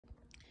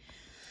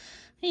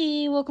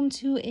Hey, welcome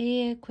to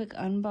a quick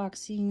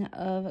unboxing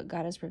of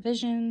Goddess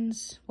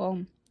Provisions.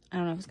 Well, I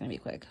don't know if it's gonna be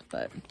quick,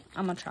 but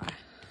I'm gonna try.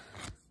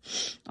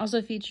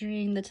 Also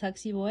featuring the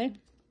Tuxie Boy.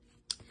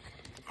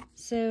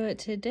 So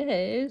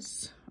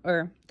today's,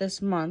 or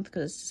this month,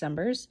 because it's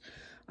December's,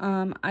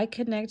 I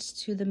connect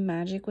to the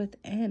Magic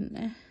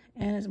Within,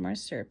 and it's more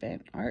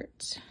serpent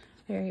art.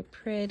 Very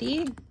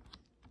pretty.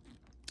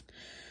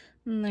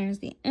 And there's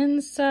the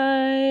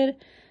inside.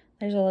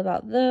 There's all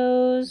about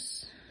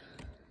those.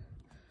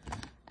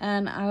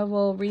 And I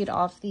will read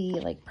off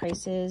the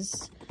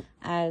prices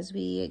as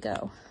we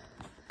go.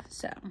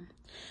 So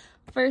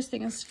first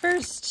things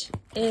first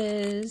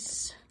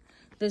is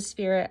the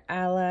Spirit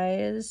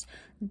Allies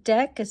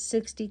deck, a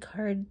 60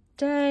 card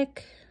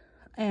deck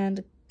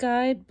and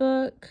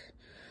guidebook.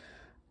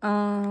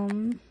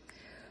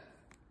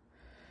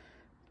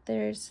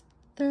 There's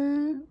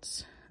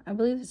that. I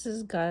believe this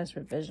is Goddess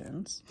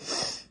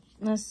Provisions.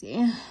 Let's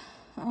see.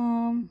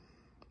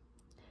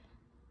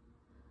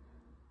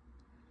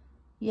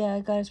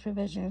 Yeah, Goddess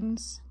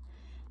Provisions.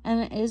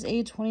 And it is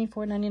a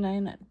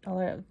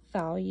 $24.99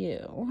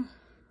 value.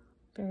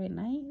 Very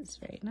nice,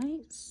 very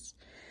nice.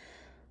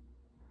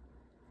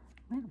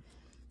 Wow.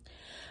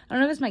 I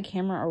don't know if it's my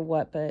camera or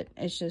what, but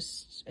it's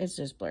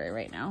just blurry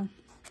right now.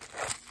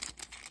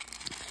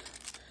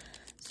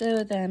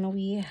 So then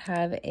we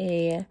have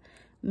a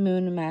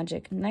Moon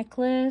Magic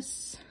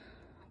necklace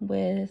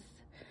with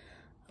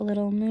a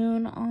little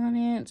moon on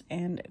it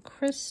and a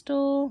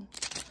crystal.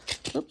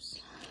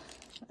 Oops.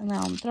 And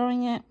now I'm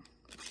throwing it.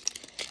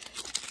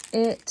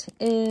 It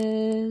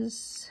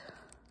is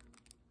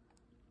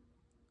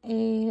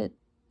a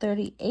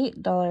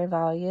 $38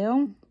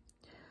 value.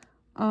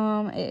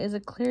 It is a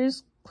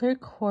clear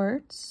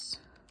quartz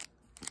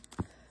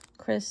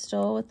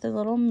crystal with the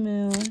little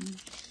moon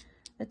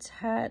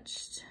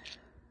attached.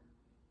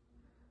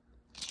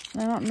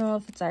 I don't know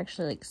if it's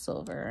actually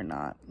silver or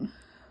not.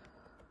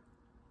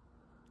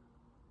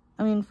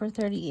 I mean, for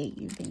 38,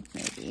 you think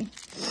maybe.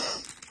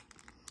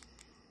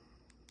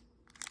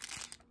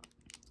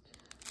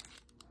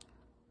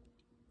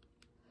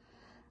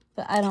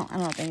 But I don't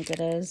think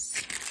it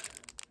is.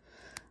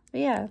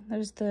 But yeah,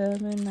 there's the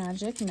Moon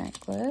Magic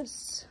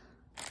necklace.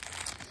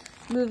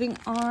 Moving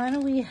on,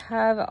 we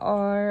have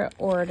our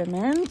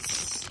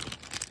ornaments.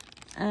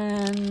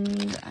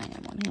 And I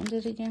am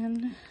one-handed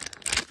again.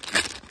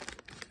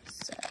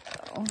 So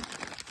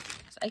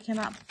I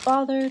cannot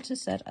bother to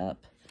set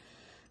up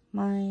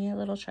my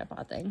little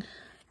tripod thing.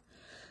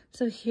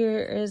 So here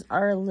is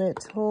our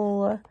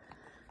little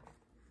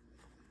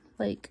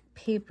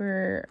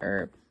paper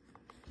or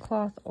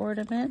cloth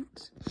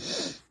ornament.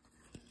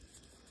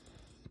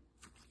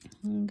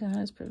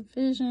 Goddess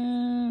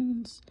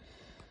Provisions.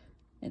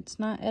 It's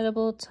not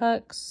edible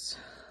tucks.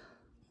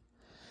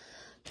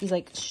 He's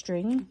like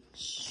string.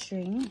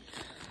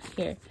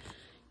 Here,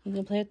 you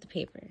can play with the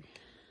paper.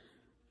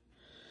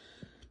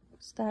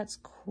 So that's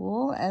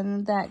cool.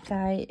 And that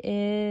guy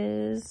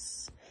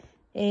is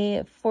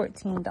a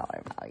 $14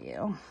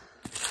 value.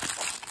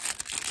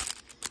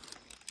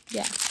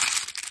 Yeah.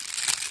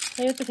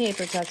 Play with the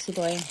paper, Tuxie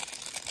Boy.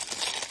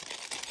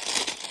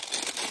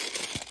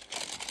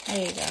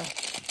 There you go.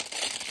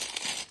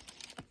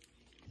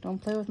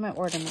 Don't play with my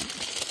ornament.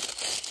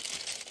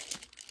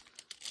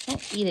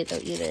 Don't eat it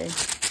though either.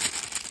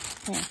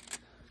 Here,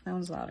 that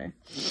one's louder.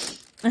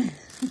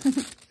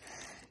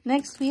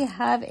 Next we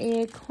have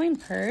a coin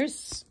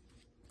purse.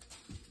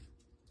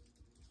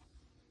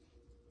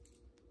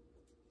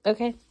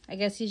 Okay, I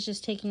guess he's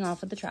just taking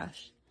off with the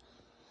trash.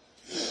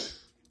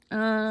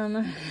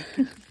 Then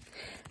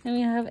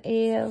we have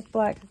a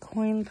black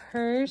coin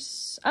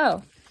purse.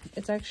 Oh,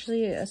 it's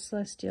actually a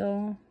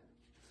celestial.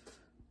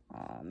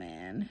 Oh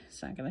man,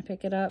 it's not gonna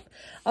pick it up.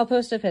 I'll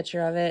post a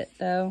picture of it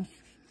though,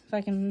 if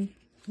I can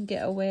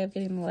get a way of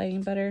getting the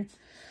lighting better.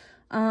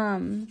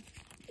 It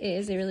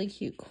is a really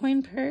cute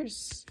coin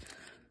purse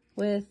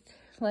with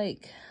the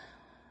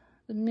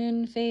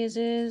moon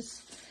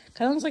phases.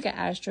 Kind of looks like an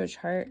astro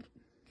chart.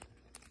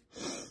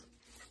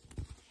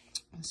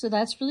 So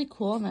that's really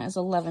cool, and that is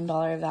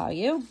 $11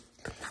 value.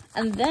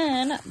 And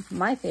then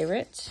my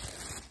favorite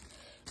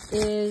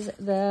is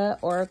the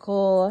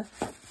Oracle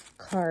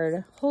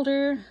card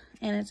holder,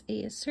 and it's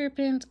a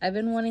serpent. I've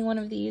been wanting one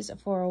of these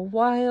for a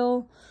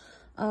while.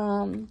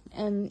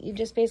 And you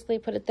just basically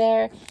put it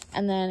there,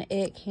 and then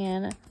it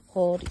can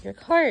hold your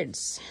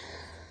cards.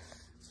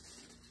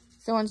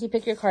 So once you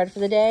pick your card for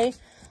the day,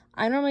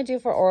 I normally do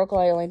for Oracle,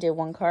 I only do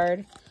one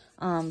card.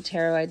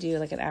 Tarot, I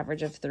do an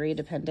average of 3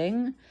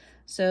 depending.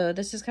 So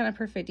this is kind of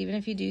perfect. Even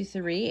if you do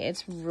 3,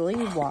 it's really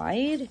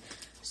wide,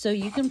 so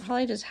you can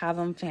probably just have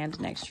them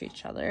fanned next to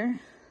each other.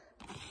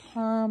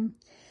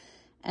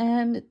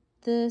 And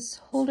this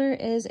holder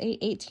is a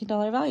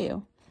 $18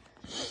 value.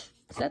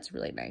 So that's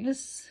really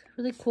nice.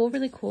 Really cool,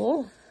 really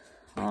cool.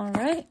 All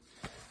right.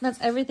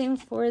 That's everything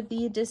for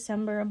the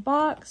December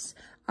box.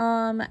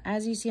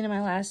 As you've seen in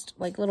my last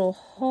little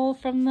haul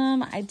from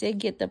them, I did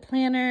get the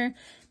planner.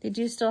 They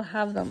do still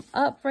have them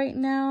up right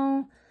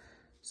now.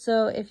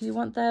 So if you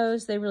want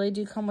those, they really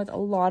do come with a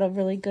lot of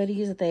really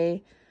goodies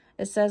that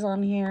it says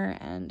on here,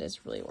 and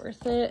it's really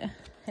worth it,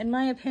 in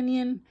my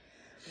opinion.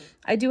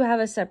 I do have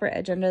a separate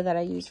agenda that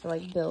I use for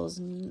like bills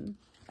and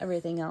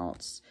everything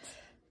else.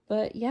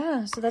 But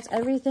yeah, so that's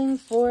everything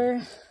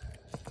for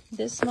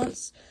this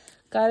month's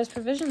Goddess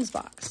Provisions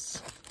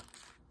box.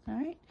 All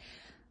right.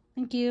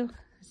 Thank you.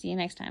 See you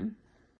next time.